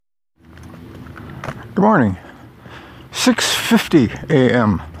Good morning. 6:50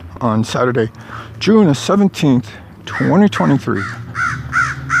 a.m. on Saturday, June the 17th, 2023.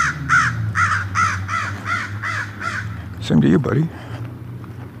 Same to you, buddy.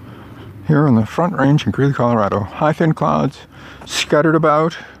 Here on the Front Range in Greeley, Colorado. High thin clouds scattered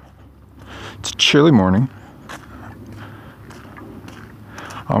about. It's a chilly morning.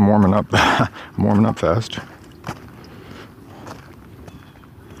 I'm warming up. I'm warming up fast.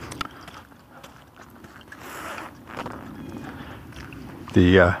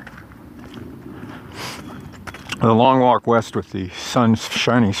 The long walk west with the sun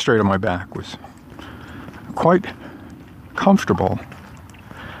shining straight on my back was quite comfortable,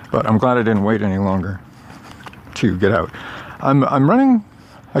 but I'm glad I didn't wait any longer to get out. I'm running.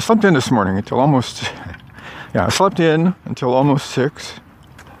 I slept in this morning until almost. I slept in until almost 6.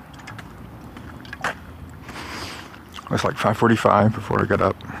 It was like 5:45 before I got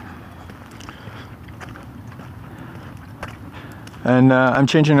up. And I'm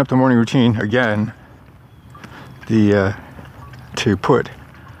changing up the morning routine again. To put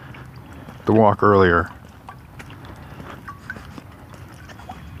the walk earlier.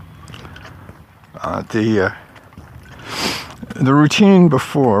 The routine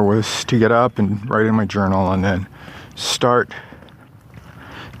before was to get up and write in my journal and then start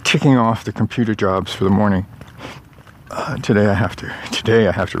ticking off the computer jobs for the morning. Today I have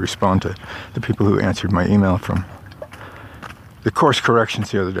to respond to the people who answered my email from the course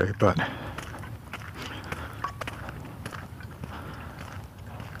corrections the other day, but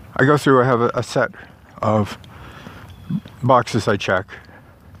I go through, I have a set of boxes I check,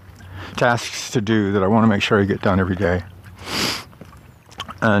 tasks to do that I want to make sure I get done every day.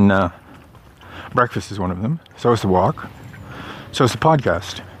 And breakfast is one of them. So is the walk. So is the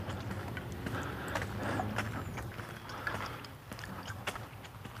podcast.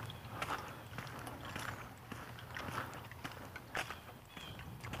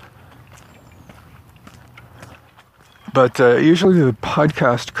 But usually the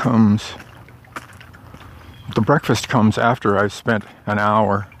breakfast comes after I've spent an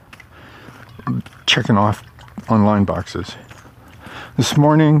hour checking off online boxes. This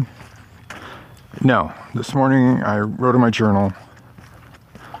morning I wrote in my journal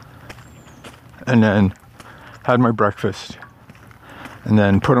and then had my breakfast and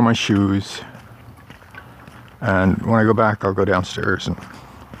then put on my shoes. And when I go back, I'll go downstairs and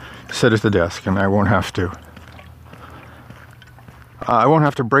sit at the desk, and I won't have to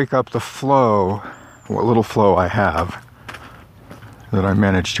break up the flow, what little flow I have that I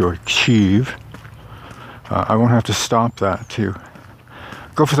managed to achieve. I won't have to stop that to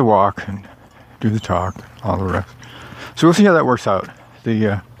go for the walk and do the talk, all the rest. So we'll see how that works out.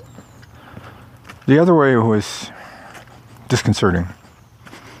 The other way was disconcerting.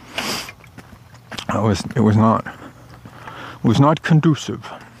 It was not conducive.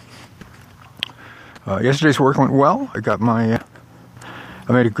 Yesterday's work went well.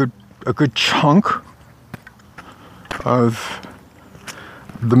 I made a good chunk of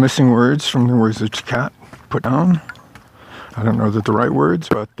the missing words from the words that Kat put down. I don't know that the right words,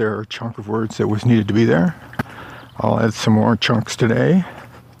 but there are a chunk of words that was needed to be there. I'll add some more chunks today.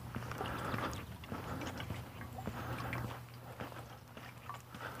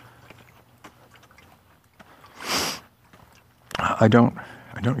 I don't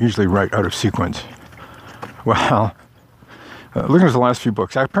usually write out of sequence. Well, looking at the last few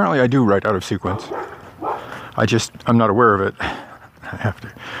books, apparently I do write out of sequence. I'm not aware of it. I have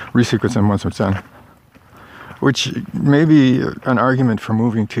to resequence them once it's done. Which may be an argument for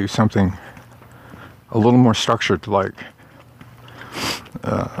moving to something a little more structured, like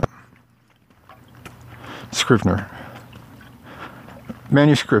Scrivener.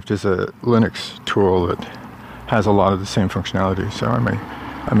 Manuscript is a Linux tool that has a lot of the same functionality, so I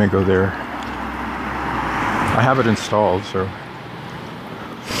may go there. I have it installed, so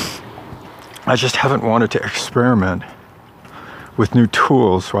I just haven't wanted to experiment with new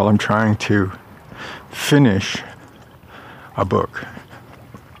tools while I'm trying to finish a book.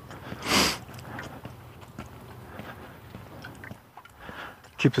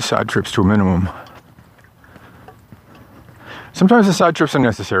 Keep the side trips to a minimum. Sometimes the side trips are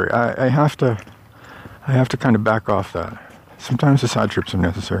necessary. I have to kind of back off that. Sometimes the side trips are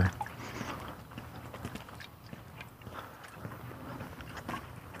necessary.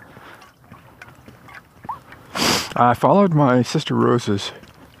 I followed my sister Rose's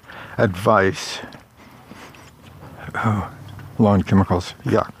advice. Oh, lawn chemicals,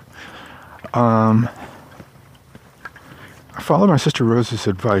 yuck. I followed my sister Rose's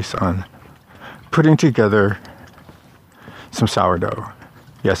advice on putting together some sourdough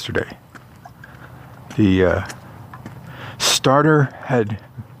yesterday. The starter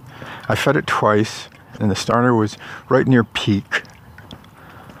I fed it twice, and the starter was right near peak.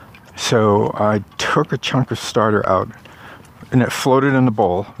 So I took a chunk of starter out, and it floated in the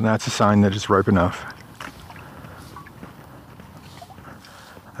bowl, and that's a sign that it's ripe enough.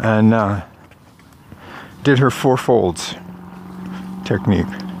 And did her 4 folds technique.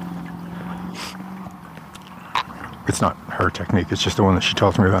 It's not her technique, it's just the one that she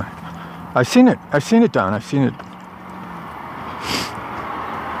tells me about. I've seen it done. I've seen it.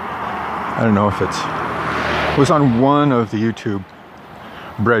 I don't know if it was on one of the YouTube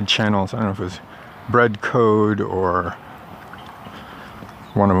bread channels. I don't know if it was Bread Code or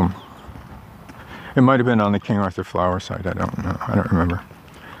one of them. It might have been on the King Arthur Flour site. I don't know. I don't remember.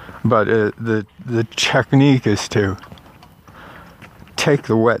 But the technique is to take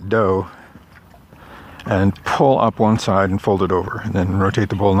the wet dough and pull up one side and fold it over, and then rotate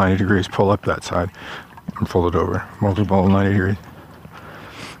the bowl 90 degrees, pull up that side and fold it over, multiple 90 degrees.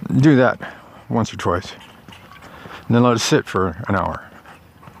 Do that once or twice, and then let it sit for an hour,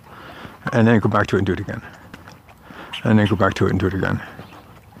 and then go back to it and do it again, and then go back to it and do it again,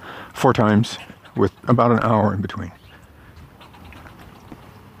 4 times with about an hour in between.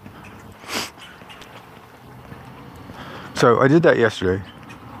 So I did that yesterday,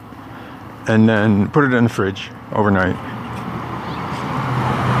 and then put it in the fridge overnight.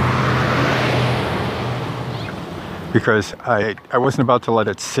 Because I wasn't about to let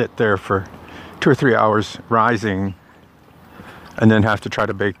it sit there for 2 or 3 hours rising, and then have to try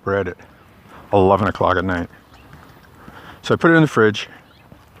to bake bread at 11 o'clock at night. So I put it in the fridge,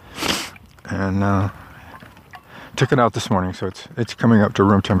 and took it out this morning. So it's coming up to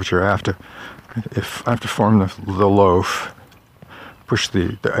room temperature. I have to form the loaf, push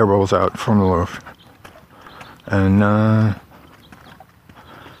the air bubbles out, form the loaf, and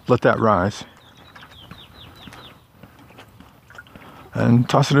let that rise, and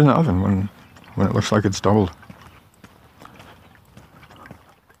toss it in the oven when it looks like it's doubled.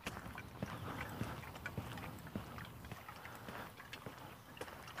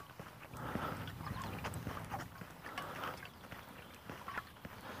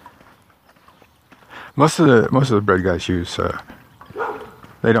 Most of the bread guys use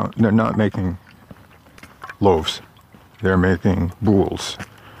they're not making loaves. They're making boules,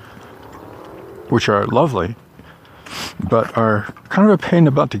 which are lovely, but are kind of a pain in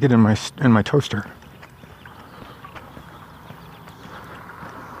the butt to get in my toaster.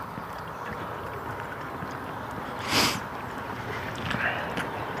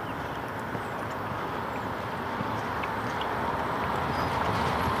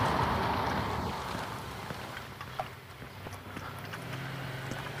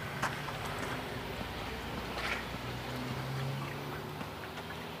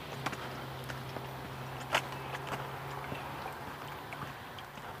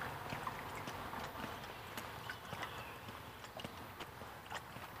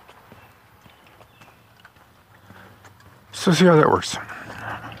 So see how that works.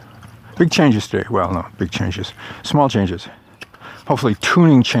 Big changes today. Well, no, big changes. Small changes. Hopefully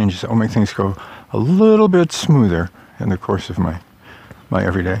tuning changes that will make things go a little bit smoother in the course of my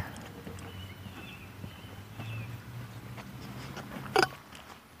everyday.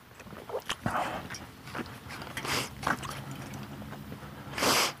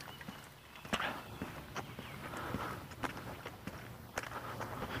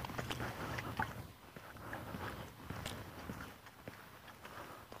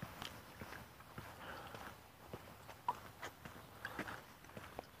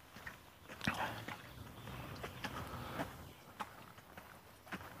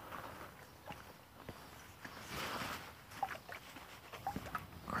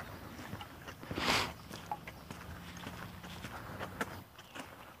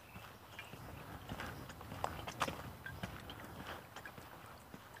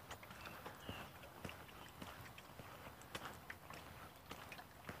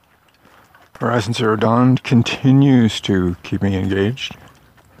 Horizon Zero Dawn continues to keep me engaged.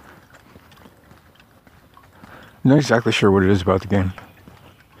 I'm not exactly sure what it is about the game.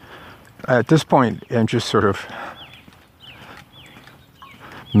 At this point, I'm just sort of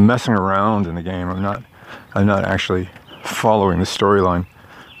messing around in the game. I'm not actually following the storyline.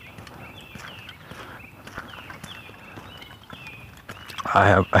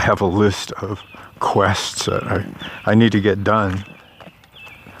 I have a list of quests that I need to get done.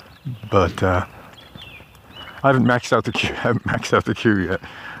 But I haven't maxed out the queue yet.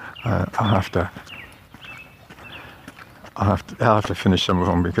 I'll have to finish some of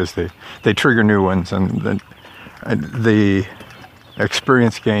them because they trigger new ones, and the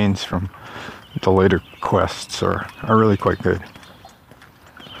experience gains from the later quests are really quite good.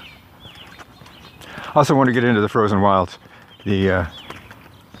 I also want to get into the Frozen Wilds. The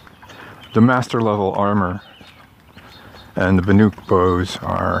master level armor and the Banuk bows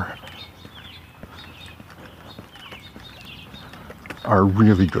are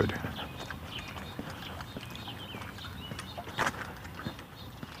really good.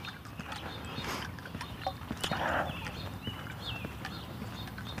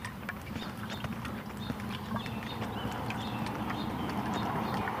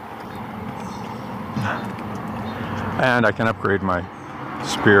 And I can upgrade my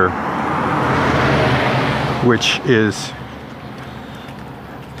spear, which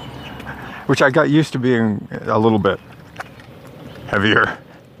I got used to being a little bit heavier.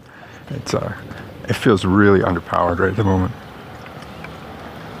 It feels really underpowered right at the moment.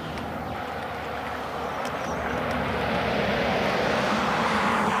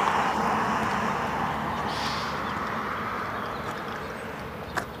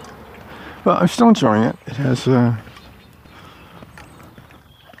 Well, I'm still enjoying it. It has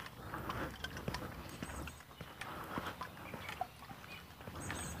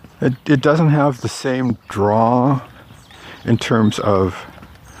it doesn't have the same draw in terms of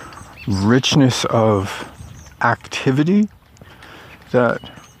richness of activity that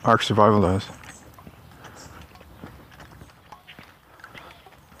Ark Survival does.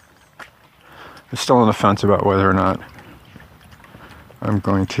 I'm still on the fence about whether or not I'm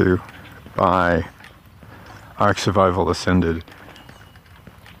going to buy Ark Survival Ascended.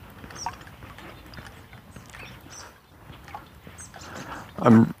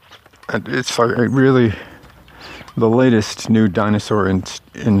 It's like really the latest new dinosaur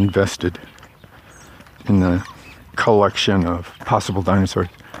invested in the collection of possible dinosaurs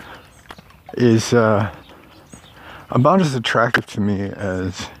is about as attractive to me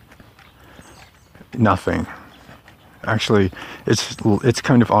as nothing. Actually, it's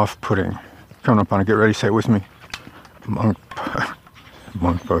kind of off-putting. Coming up on it. Get ready, say it with me. Monk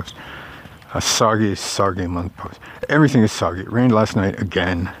post. A soggy monk post. Everything is soggy. It rained last night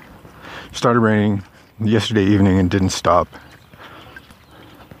again. Started raining yesterday evening and didn't stop.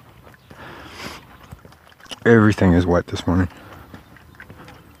 Everything is wet this morning.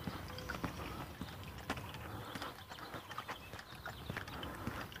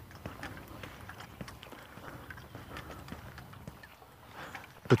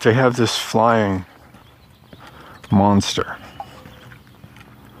 But they have this flying monster.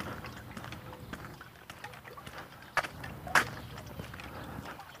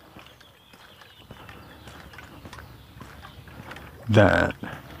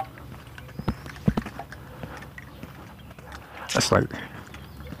 That's like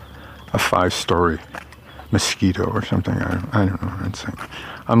a 5-story mosquito or something. I don't know.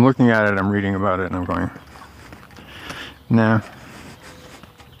 I'm looking at it, I'm reading about it, and I'm going, nah.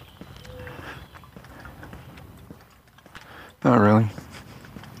 Not really.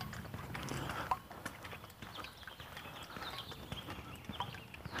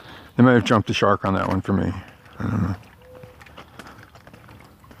 They might have jumped the shark on that one for me. I don't know.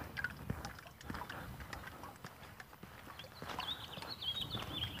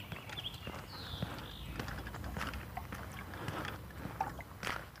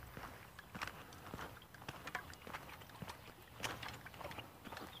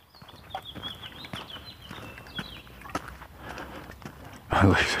 My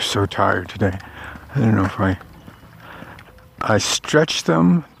legs are so tired today. I don't know if I stretched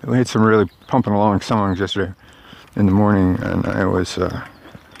them. We had some really pumping along songs yesterday in the morning, and I was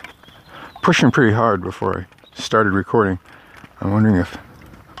pushing pretty hard before I started recording. I'm wondering if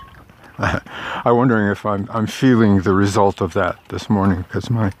I'm feeling the result of that this morning, because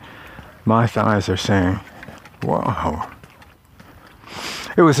my thighs are saying, "Wow."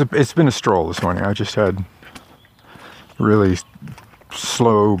 It's been a stroll this morning. I just had really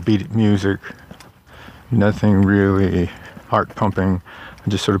slow beat music, nothing really heart pumping. I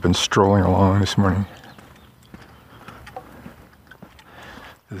just sort of been strolling along this morning.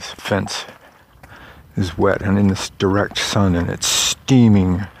 This fence is wet and in this direct sun, and it's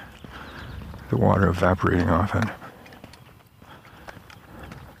steaming, the water evaporating off it.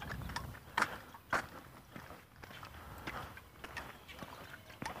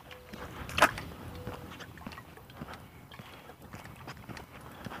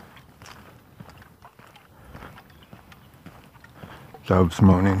 Doves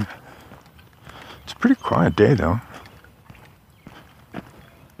moaning. It's a pretty quiet day, though.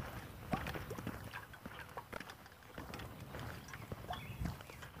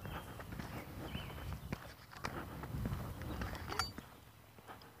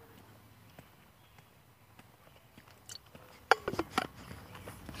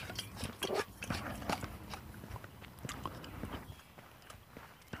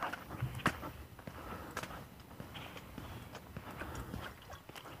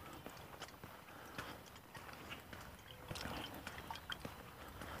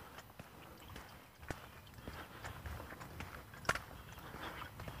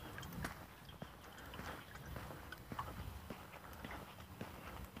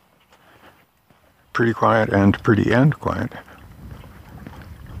 pretty quiet and pretty and quiet.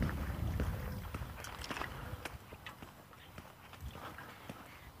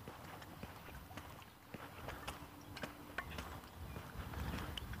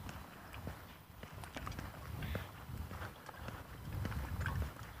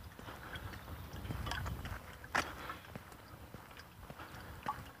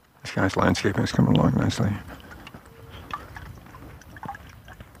 This guy's landscaping is coming along nicely.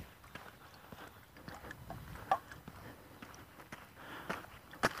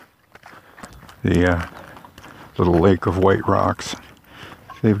 The little lake of white rocks.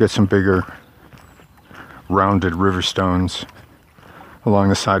 They've got some bigger rounded river stones along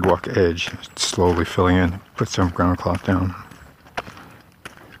the sidewalk edge, slowly filling in. Put some ground cloth down.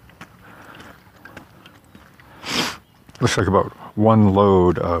 Looks like about one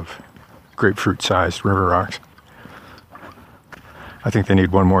load of grapefruit-sized river rocks. I think they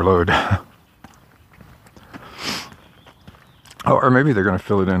need one more load. Oh, or maybe they're going to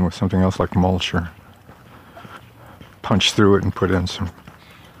fill it in with something else like mulch or punch through it and put in some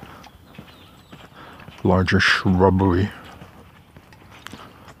larger shrubbery.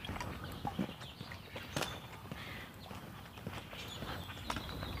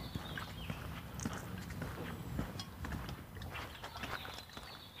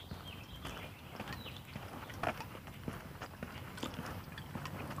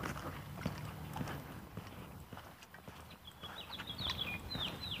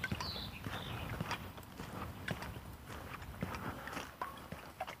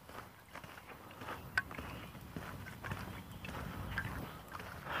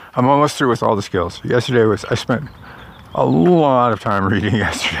 I'm almost through with all the skills. I spent a lot of time reading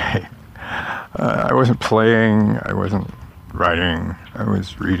yesterday. I wasn't playing, I wasn't writing, I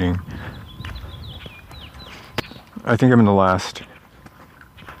was reading. I think I'm in the last,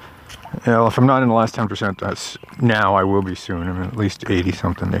 if I'm not in the last 10%, that's now I will be soon. I'm at least 80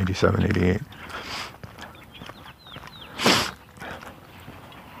 something, 87, 88.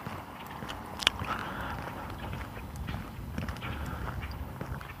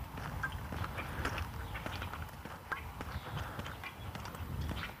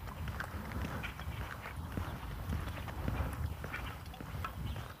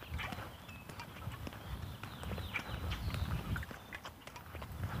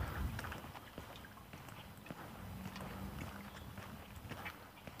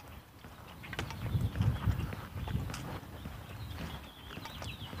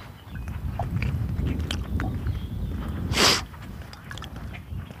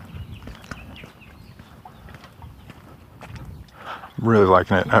 Really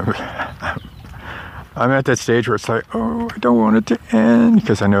liking it. I'm at that stage where it's like, oh, I don't want it to end,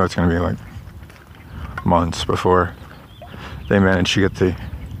 because I know it's going to be like months before they manage to get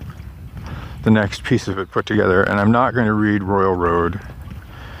the next piece of it put together, and I'm not going to read Royal Road.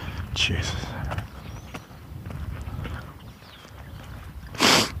 Jesus.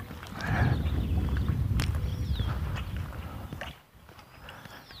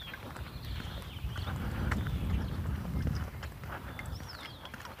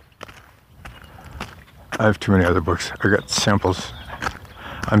 I have too many other books. I got samples.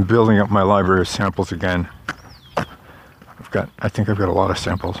 I'm building up my library of samples again. I think I've got a lot of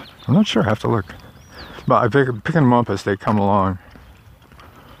samples. I'm not sure, I have to look. But I'm picking them up as they come along.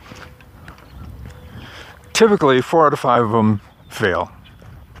 Typically, 4 out of 5 of them fail.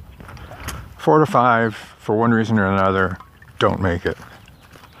 4 out of 5, for one reason or another, don't make it.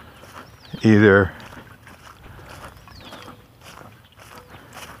 Either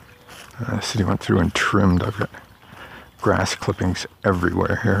the city went through and trimmed. I've got grass clippings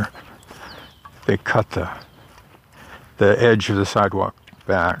everywhere here. They cut the edge of the sidewalk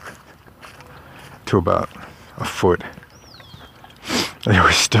back to about a foot. There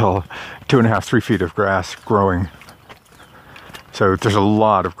was still 2.5, 3 feet of grass growing. So there's a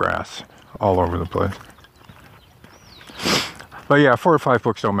lot of grass all over the place. But yeah, 4 or 5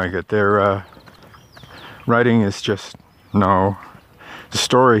 books don't make it. Their writing is just no. The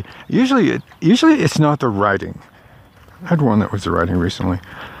story, usually it's not the writing. I had one that was the writing recently.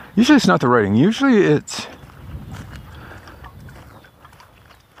 Usually it's not the writing. Usually it's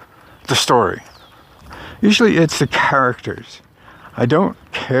the story. Usually it's the characters. I don't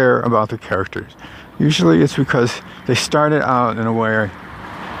care about the characters. Usually it's because they started out in a way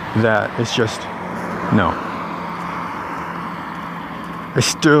that it's just, no. I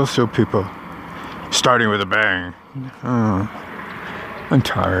still see people starting with a bang. Oh, I'm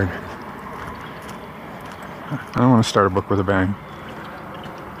tired. I don't want to start a book with a bang.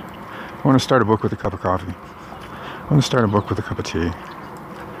 I want to start a book with a cup of coffee. I want to start a book with a cup of tea.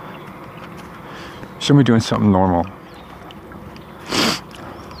 Show me doing something normal.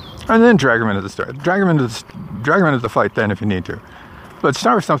 And then drag them into the start. Drag them into the fight then if you need to. But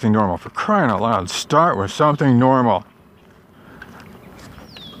start with something normal. For crying out loud, start with something normal.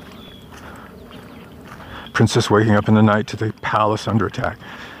 Princess waking up in the night to the palace under attack.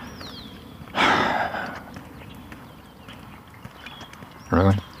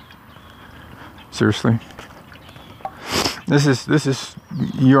 Really? Seriously? This is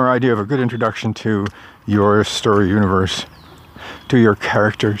your idea of a good introduction to your story universe, to your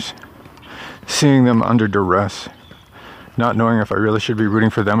characters, seeing them under duress, not knowing if I really should be rooting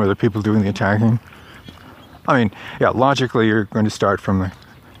for them or the people doing the attacking. I mean, yeah, logically you're going to start from the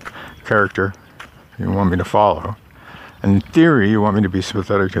character you want me to follow, and in theory you want me to be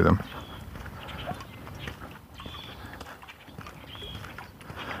sympathetic to them.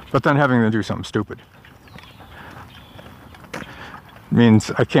 But then having them do something stupid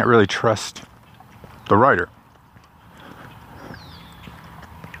means I can't really trust the writer.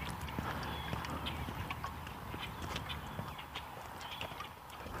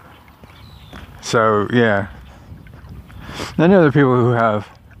 So, yeah. Then there are people who have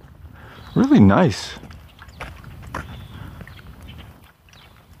really nice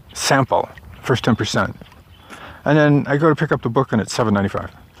sample, first 10%. And then I go to pick up the book and it's $7.95,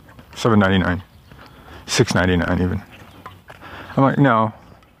 $7.99, $6.99 even. I'm like, no.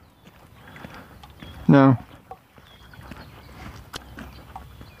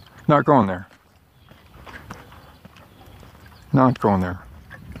 Not going there. Not going there.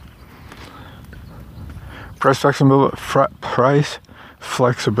 Price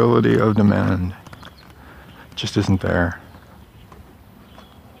flexibility of demand just isn't there.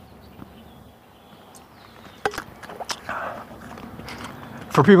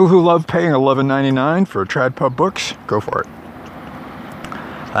 For people who love paying $11.99 for Tradpub books, go for it.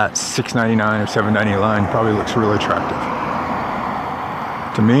 That $6.99 or $7.99 probably looks really attractive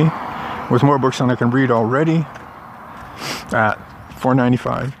to me. With more books than I can read already, at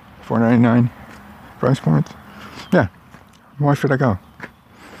 $4.95, $4.99 price points. Yeah, why should I go?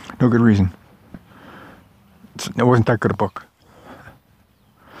 No good reason. It wasn't that good a book.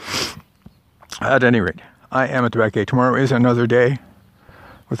 At any rate, I am at the back gate. Tomorrow is another day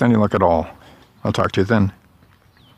with any luck at all. I'll talk to you then.